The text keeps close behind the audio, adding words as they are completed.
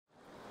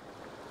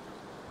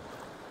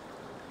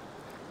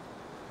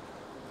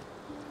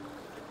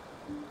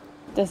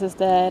This is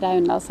the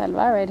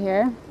Raundalselva right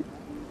here.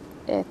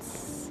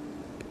 It's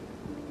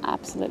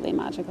absolutely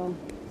magical.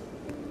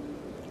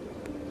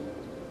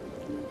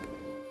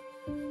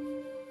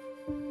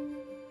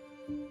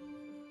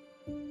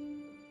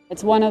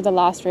 It's one of the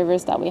last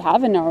rivers that we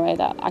have in Norway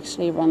that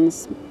actually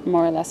runs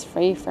more or less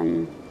free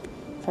from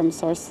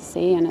source to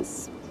sea, and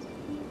it's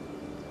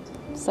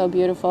so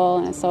beautiful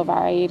and it's so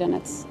varied, and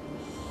it's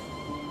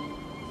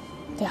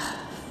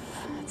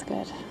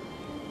good.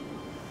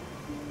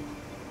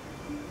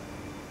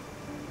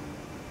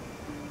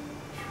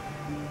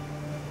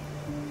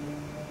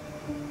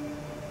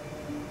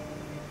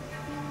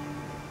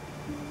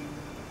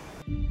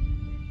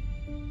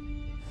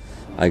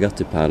 I got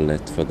to paddle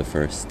it for the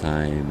first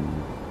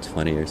time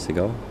 20 years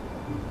ago.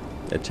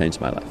 It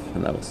changed my life,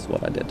 and that was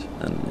what I did,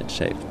 and it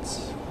shaped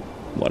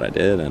what I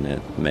did, and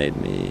it made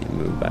me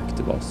move back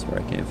to Voss, where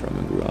I came from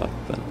and grew up,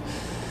 and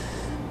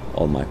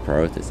all my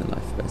priorities in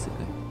life,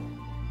 basically.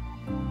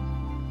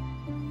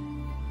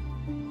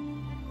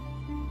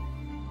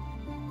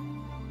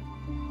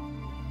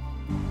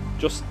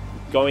 Just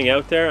going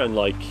out there and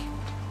like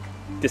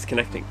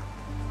disconnecting.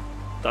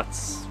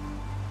 That's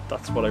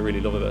what I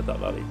really love about that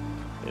valley,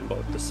 in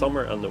both the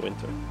summer and the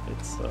winter.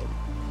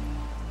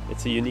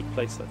 It's a unique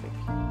place, I think.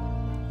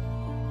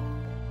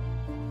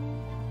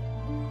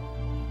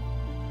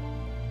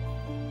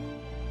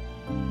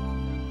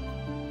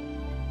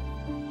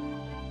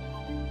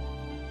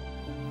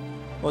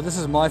 Well, this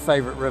is my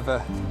favourite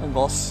river in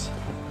Voss,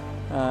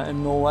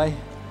 in Norway,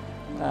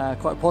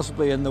 quite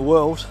possibly in the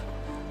world.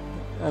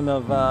 And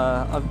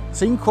I've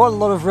seen quite a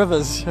lot of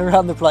rivers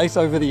around the place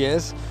over the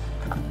years,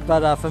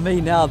 but for me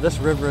now this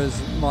river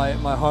is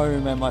my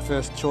home and my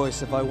first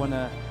choice if I want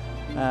to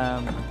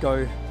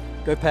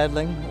go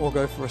paddling or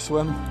go for a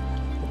swim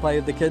or play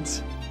with the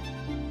kids.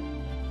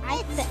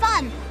 It's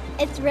fun.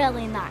 It's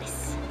really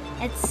nice.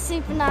 It's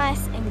super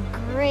nice and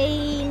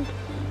green,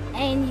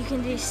 and you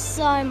can do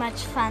so much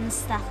fun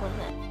stuff with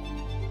it.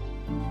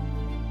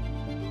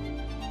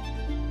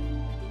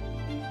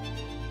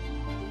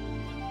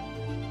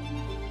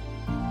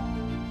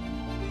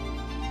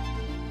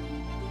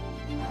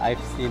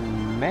 I've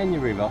seen many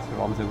rivers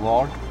around the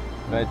world,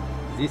 but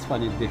this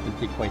one is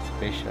definitely quite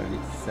special.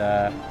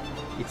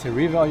 It's a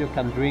river you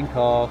can drink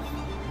of.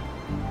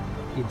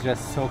 It's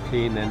just so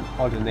clean, and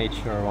all the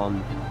nature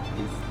around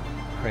is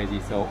crazy.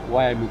 So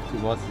why I moved to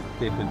Voss is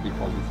definitely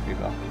for this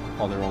river,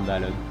 for the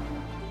Raundalselva.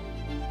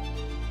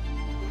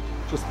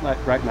 Just like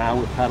right now,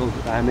 we paddled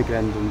at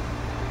Anegren,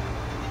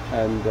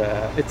 and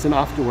it's an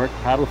after-work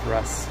paddle for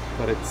us,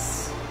 but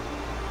it's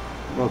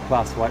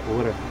world-class white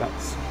water.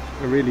 That's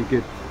a really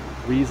good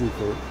reason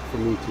for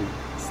me to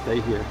stay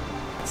here.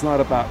 It's not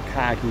about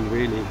kayaking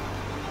really,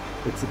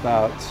 it's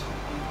about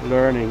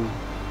learning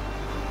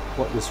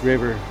what this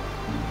river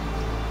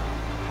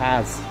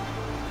has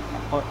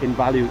in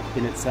value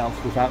in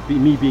itself without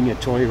me being a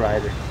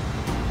joyrider.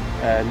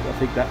 And I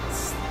think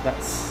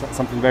that's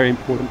something very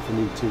important for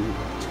me to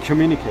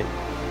communicate.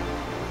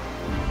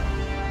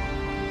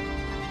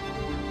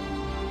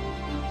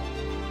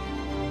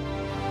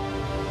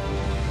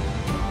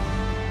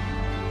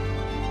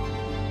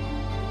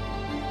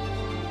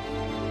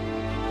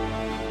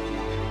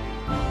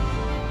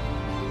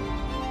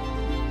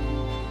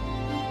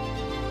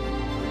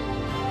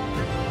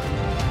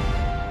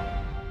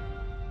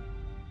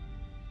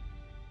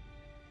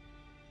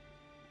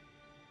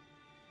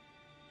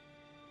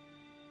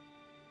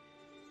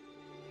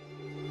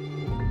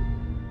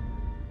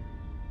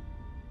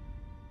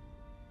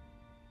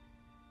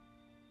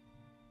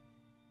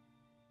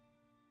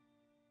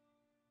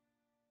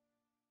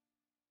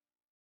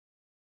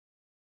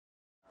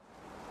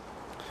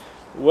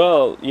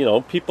 Well, you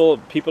know, people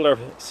are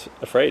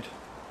afraid.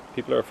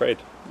 People are afraid.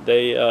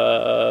 They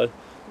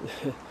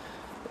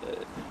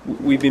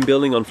we've been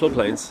building on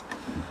floodplains,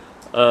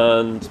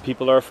 and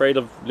people are afraid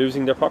of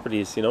losing their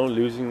properties, you know,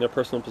 losing their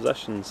personal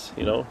possessions,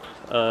 you know,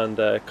 and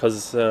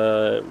because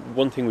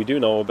one thing we do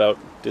know about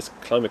this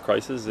climate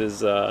crisis is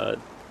the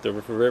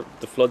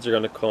floods are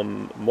going to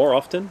come more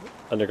often,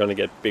 and they're going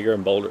to get bigger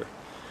and bolder,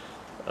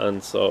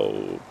 and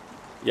so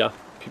yeah,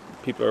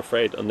 people are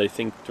afraid, and they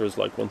think there's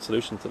like one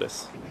solution to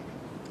this.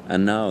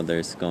 And now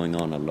there's going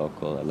on a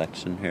local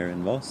election here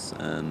in Voss,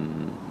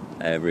 and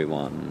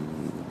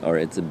everyone, or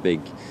it's a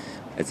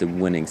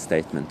winning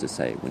statement to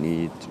say we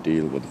need to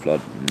deal with the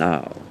flood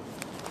now.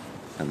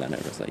 And then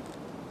everyone's like,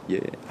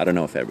 yeah, I don't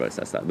know if everybody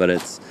says that, but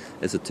it's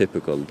a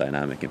typical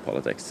dynamic in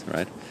politics,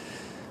 right?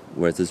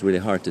 Whereas it's really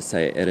hard to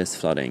say it is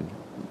flooding,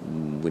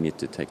 we need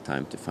to take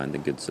time to find the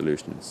good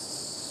solutions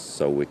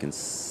so we can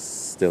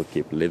still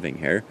keep living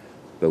here,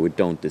 but we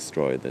don't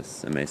destroy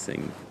this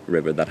amazing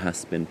river that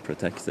has been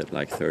protected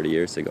like 30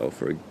 years ago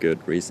for a good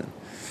reason.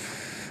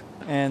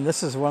 And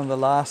this is one of the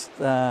last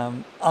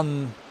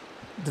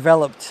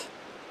undeveloped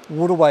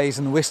waterways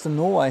in western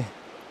Norway.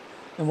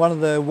 And one of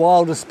the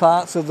wildest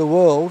parts of the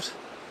world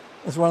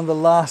is one of the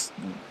last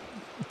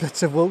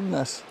bits of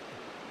wilderness.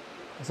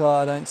 So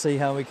I don't see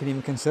how we can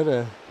even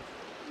consider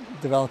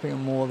developing it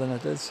more than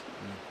it is.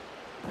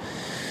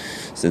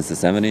 Since the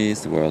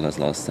 70s, the world has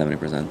lost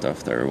 70%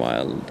 of their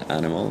wild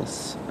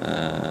animals,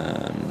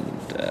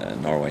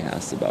 and Norway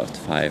has about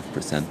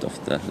 5%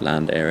 of the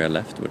land area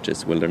left, which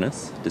is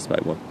wilderness,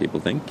 despite what people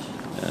think.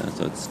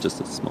 So it's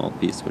just a small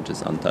piece which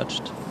is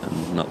untouched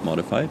and not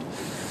modified.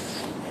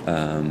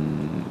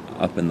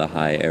 Up in the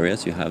high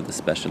areas, you have the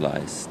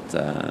specialized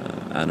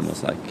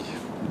animals like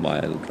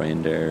wild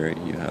reindeer,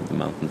 you have the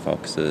mountain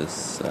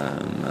foxes,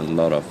 a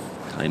lot of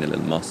tiny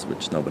little moss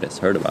which nobody has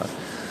heard about.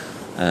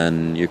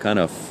 And you're kind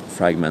of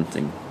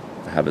fragmenting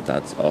the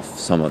habitats of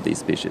some of these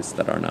species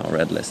that are now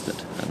red listed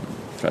and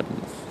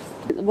threatened.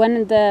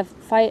 When the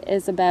fight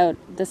is about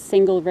the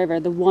single river,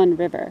 the one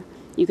river,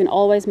 you can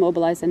always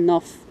mobilize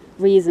enough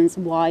reasons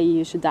why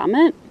you should dam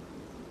it.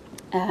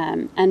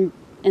 And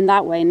in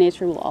that way,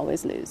 nature will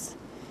always lose.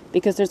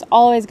 Because there's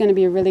always going to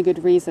be really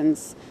good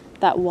reasons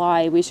that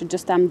why we should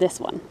just dam this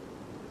one.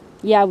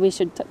 Yeah, we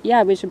should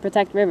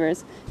protect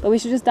rivers, but we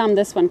should just dam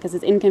this one because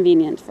it's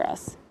inconvenient for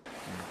us.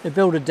 They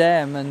build a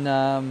dam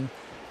and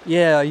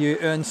you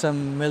earn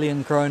some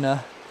million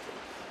krona,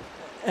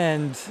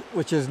 and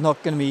which is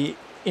not going to be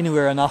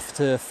anywhere enough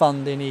to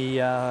fund any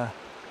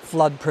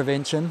flood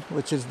prevention,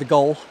 which is the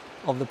goal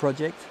of the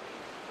project.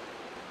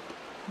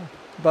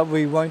 But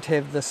we won't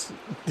have this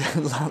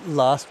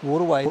last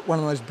waterway, one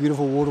of the most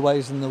beautiful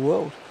waterways in the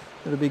world.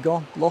 It'll be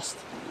gone, lost,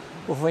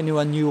 before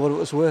anyone knew what it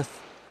was worth.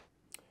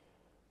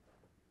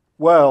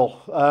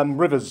 Well,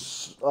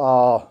 rivers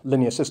are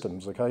linear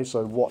systems, okay?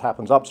 So what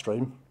happens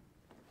upstream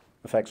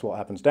affects what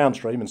happens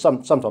downstream, and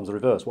sometimes the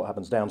reverse. What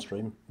happens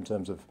downstream in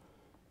terms of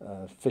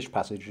fish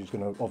passage is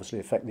going to obviously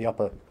affect the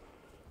upper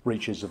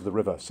reaches of the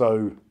river.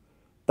 So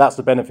that's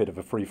the benefit of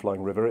a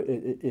free-flowing river.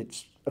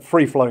 It's a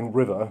free-flowing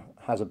river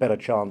has a better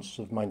chance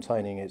of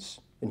maintaining its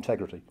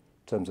integrity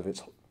in terms of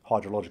its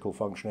hydrological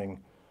functioning,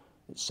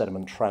 its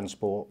sediment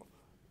transport,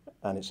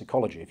 and its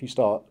ecology. If you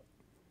start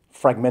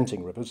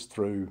fragmenting rivers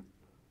through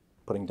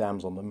putting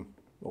dams on them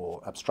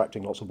or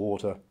abstracting lots of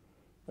water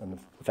and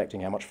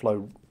affecting how much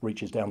flow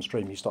reaches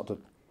downstream, you start to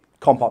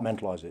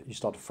compartmentalise it, you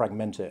start to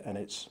fragment it, and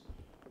its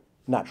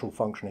natural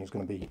functioning is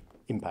going to be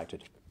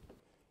impacted.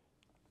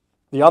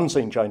 The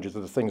unseen changes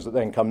are the things that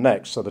then come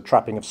next, so the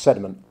trapping of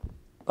sediment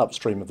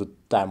upstream of the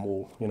dam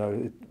wall.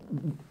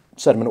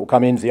 Sediment will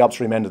come into the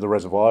upstream end of the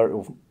reservoir.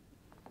 There'll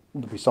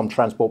be some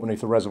transport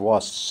beneath the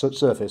reservoir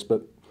surface,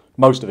 but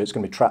most of it's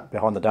going to be trapped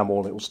behind the dam wall,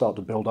 and it will start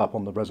to build up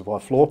on the reservoir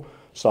floor,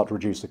 start to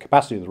reduce the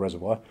capacity of the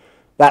reservoir.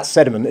 That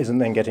sediment isn't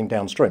then getting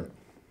downstream.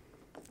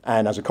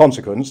 And as a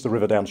consequence, the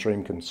river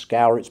downstream can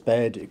scour its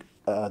bed,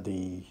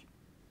 the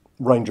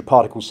range of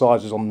particle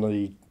sizes on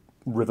the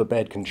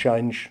riverbed can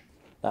change.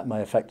 That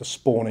may affect the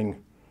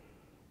spawning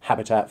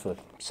habitat for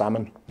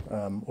salmon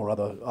or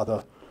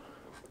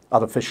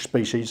other fish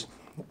species.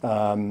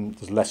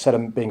 There's less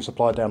sediment being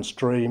supplied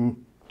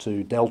downstream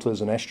to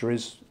deltas and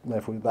estuaries,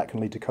 therefore that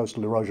can lead to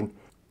coastal erosion.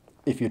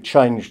 If you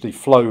change the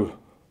flow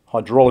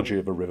hydrology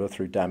of a river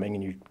through damming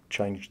and you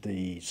change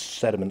the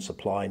sediment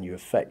supply and you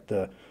affect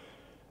the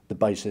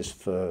basis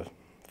for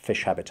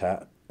fish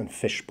habitat and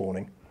fish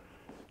spawning,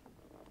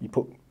 you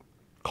put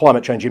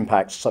climate change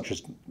impacts such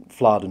as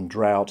flood and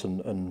drought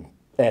and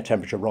air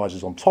temperature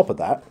rises on top of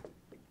that,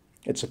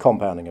 it's a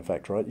compounding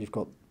effect, right? You've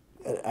got,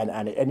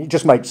 and it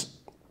just makes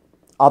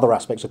other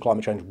aspects of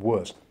climate change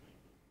worse.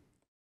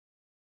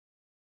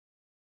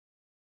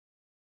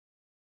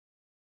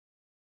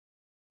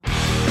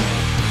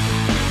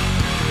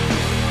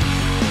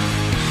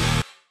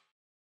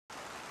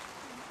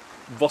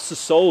 Voss is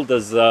sold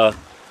as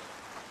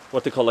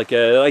what they call like a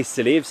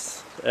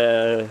reiselivs,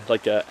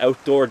 like an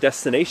outdoor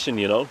destination,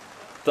 you know.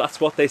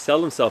 That's what they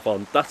sell themselves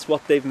on. That's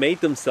what they've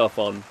made themselves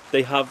on.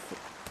 They have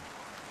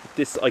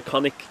this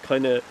iconic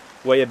kind of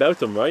way about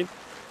them, right?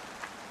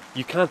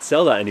 You can't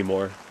sell that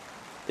anymore.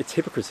 It's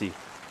hypocrisy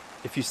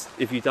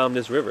if you dam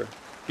this river,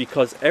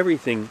 because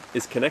everything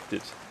is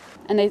connected.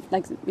 And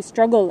we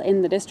struggle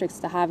in the districts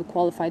to have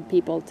qualified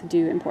people to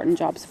do important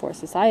jobs for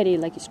society.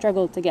 Like, you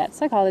struggle to get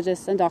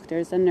psychologists and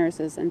doctors and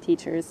nurses and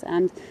teachers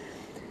and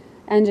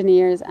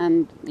engineers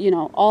and,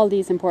 all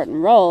these important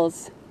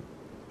roles.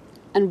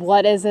 And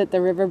what is it the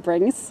river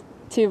brings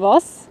to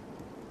us?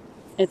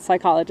 It's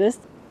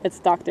psychologists, it's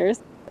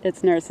doctors,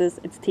 it's nurses,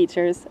 it's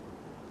teachers,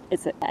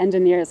 it's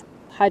engineers,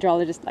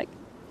 hydrologists.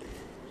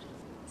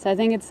 So I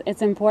think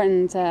it's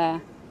important to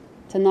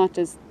not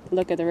just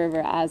look at the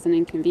river as an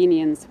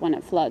inconvenience when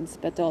it floods,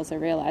 but to also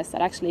realize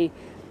that actually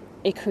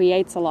it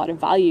creates a lot of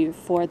value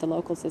for the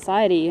local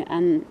society,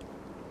 and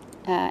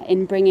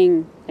in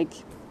bringing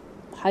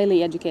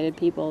highly educated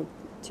people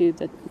to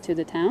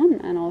the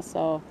town. And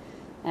also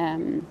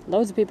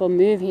loads of people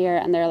move here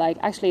and they're like,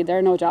 actually there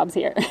are no jobs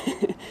here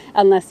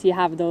unless you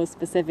have those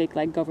specific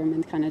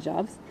government kind of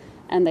jobs,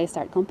 and they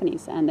start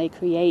companies and they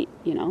create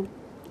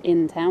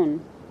in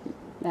town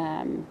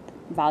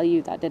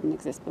value that didn't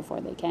exist before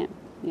they came.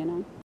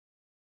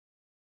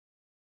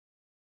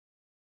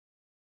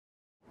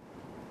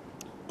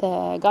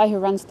 The guy who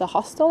runs the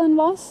hostel in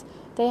Voss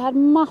They had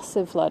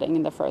massive flooding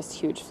in the first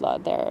huge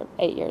flood there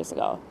 8 years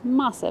ago.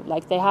 Massive.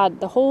 Like, they had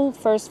the whole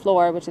first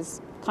floor, which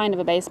is kind of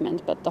a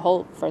basement, but the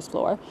whole first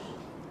floor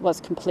was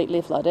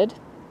completely flooded.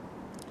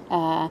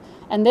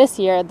 And this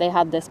year they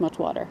had this much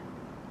water.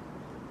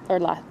 Or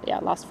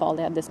last fall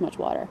they had this much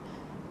water.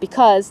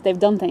 Because they've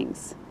done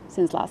things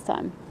since last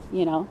time,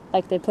 you know.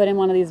 Like, they put in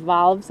one of these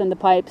valves in the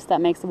pipes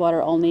that makes the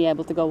water only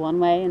able to go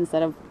one way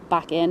instead of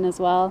back in as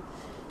well.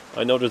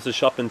 I know there's a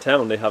shop in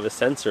town, they have a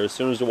sensor. As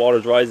soon as the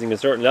water's rising a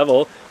certain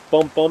level,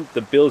 bump, bump,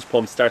 the bilge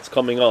pump starts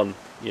coming on,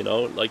 you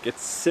know. Like,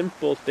 it's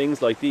simple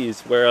things like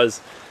these,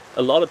 whereas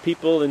a lot of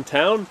people in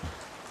town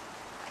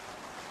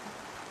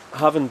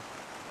haven't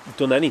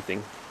done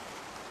anything.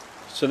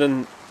 So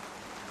then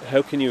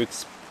how can you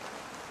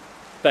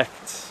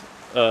expect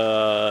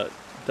that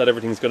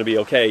everything's going to be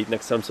okay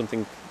next time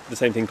the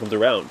same thing comes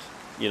around?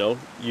 You know,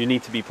 you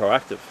need to be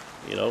proactive,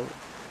 you know.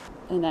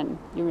 And then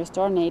you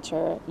restore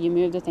nature, you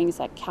move the things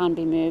that can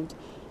be moved,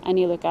 and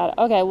you look at,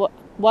 okay,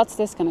 what's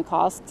this going to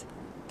cost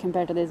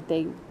compared to this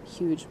big,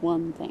 huge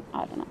one thing?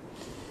 I don't know.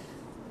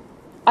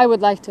 I would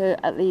like to,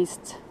 at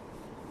least,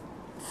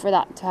 for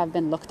that to have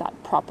been looked at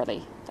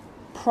properly,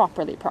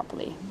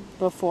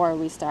 before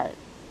we start,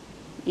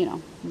 you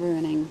know,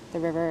 ruining the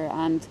river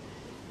and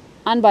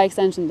by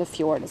extension the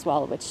fjord as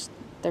well, which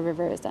the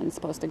river is then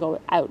supposed to go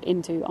out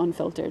into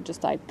unfiltered,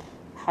 just like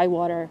high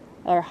water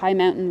or high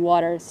mountain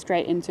water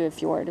straight into a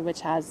fjord,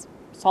 which has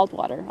salt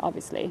water,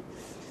 obviously,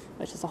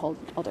 which is a whole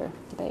other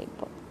debate.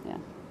 But yeah,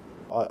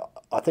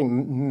 I think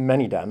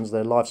many dams,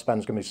 their lifespan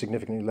is going to be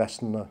significantly less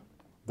than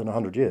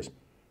 100 years.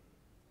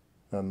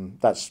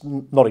 That's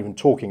not even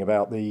talking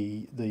about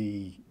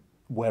the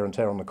wear and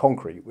tear on the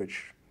concrete,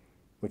 which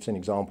we've seen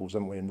examples,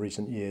 haven't we, in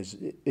recent years,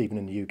 even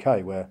in the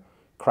UK, where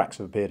cracks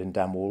have appeared in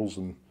dam walls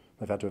and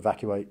they've had to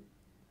evacuate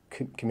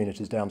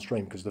communities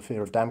downstream because of the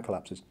fear of dam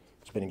collapses.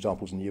 There's been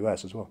examples in the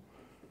US as well.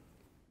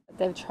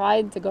 They've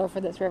tried to go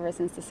for this river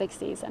since the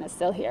 60s and it's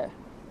still here.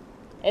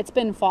 It's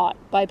been fought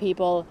by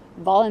people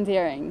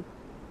volunteering,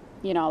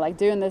 you know, like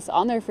doing this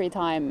on their free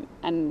time,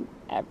 and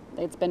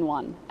it's been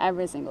won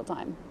every single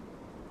time.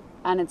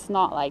 And it's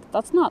not like,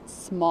 that's not a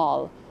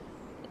small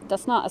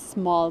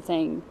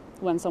thing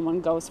when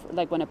someone goes for,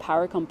 like when a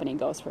power company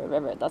goes for a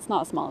river. That's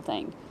not a small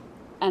thing.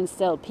 And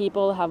still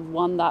people have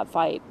won that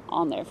fight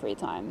on their free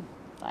time.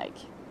 Like,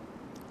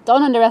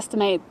 don't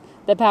underestimate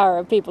the power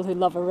of people who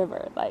love a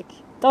river. Like,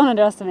 don't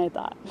underestimate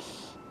that.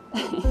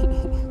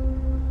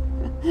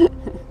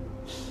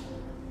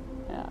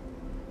 Yeah.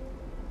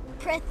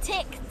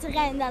 Protect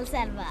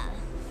Raundalselva.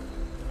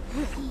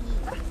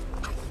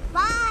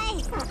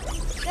 Bye.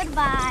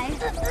 Goodbye.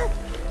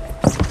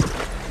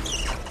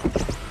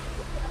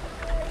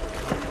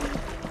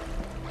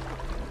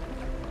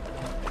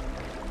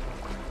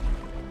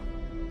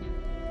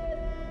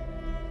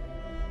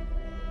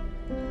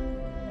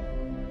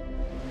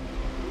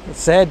 It's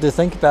sad to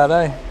think about,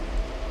 eh?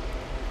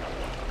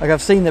 Like,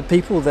 I've seen that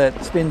people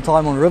that spend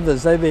time on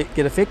rivers, they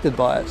get affected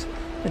by it.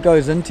 It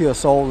goes into your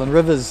soul, and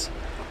rivers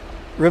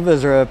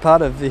are a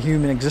part of the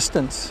human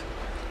existence.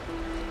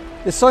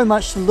 There's so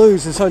much to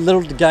lose and so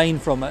little to gain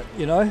from it,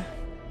 you know?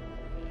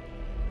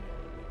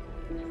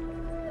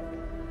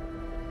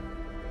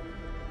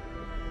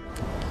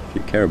 If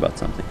you care about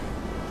something,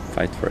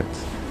 fight for it.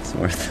 It's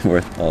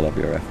worth all of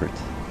your effort.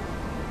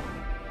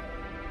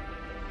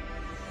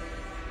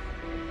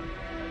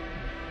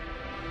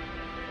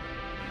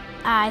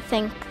 I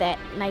think that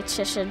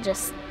nature should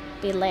just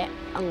be let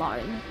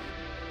alone.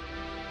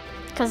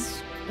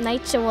 Because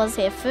nature was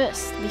here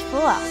first,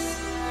 before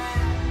us.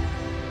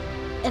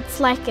 It's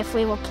like if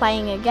we were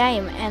playing a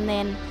game and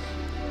then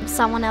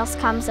someone else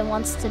comes and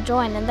wants to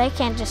join, and they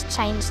can't just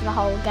change the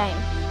whole game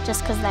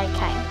just because they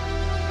came.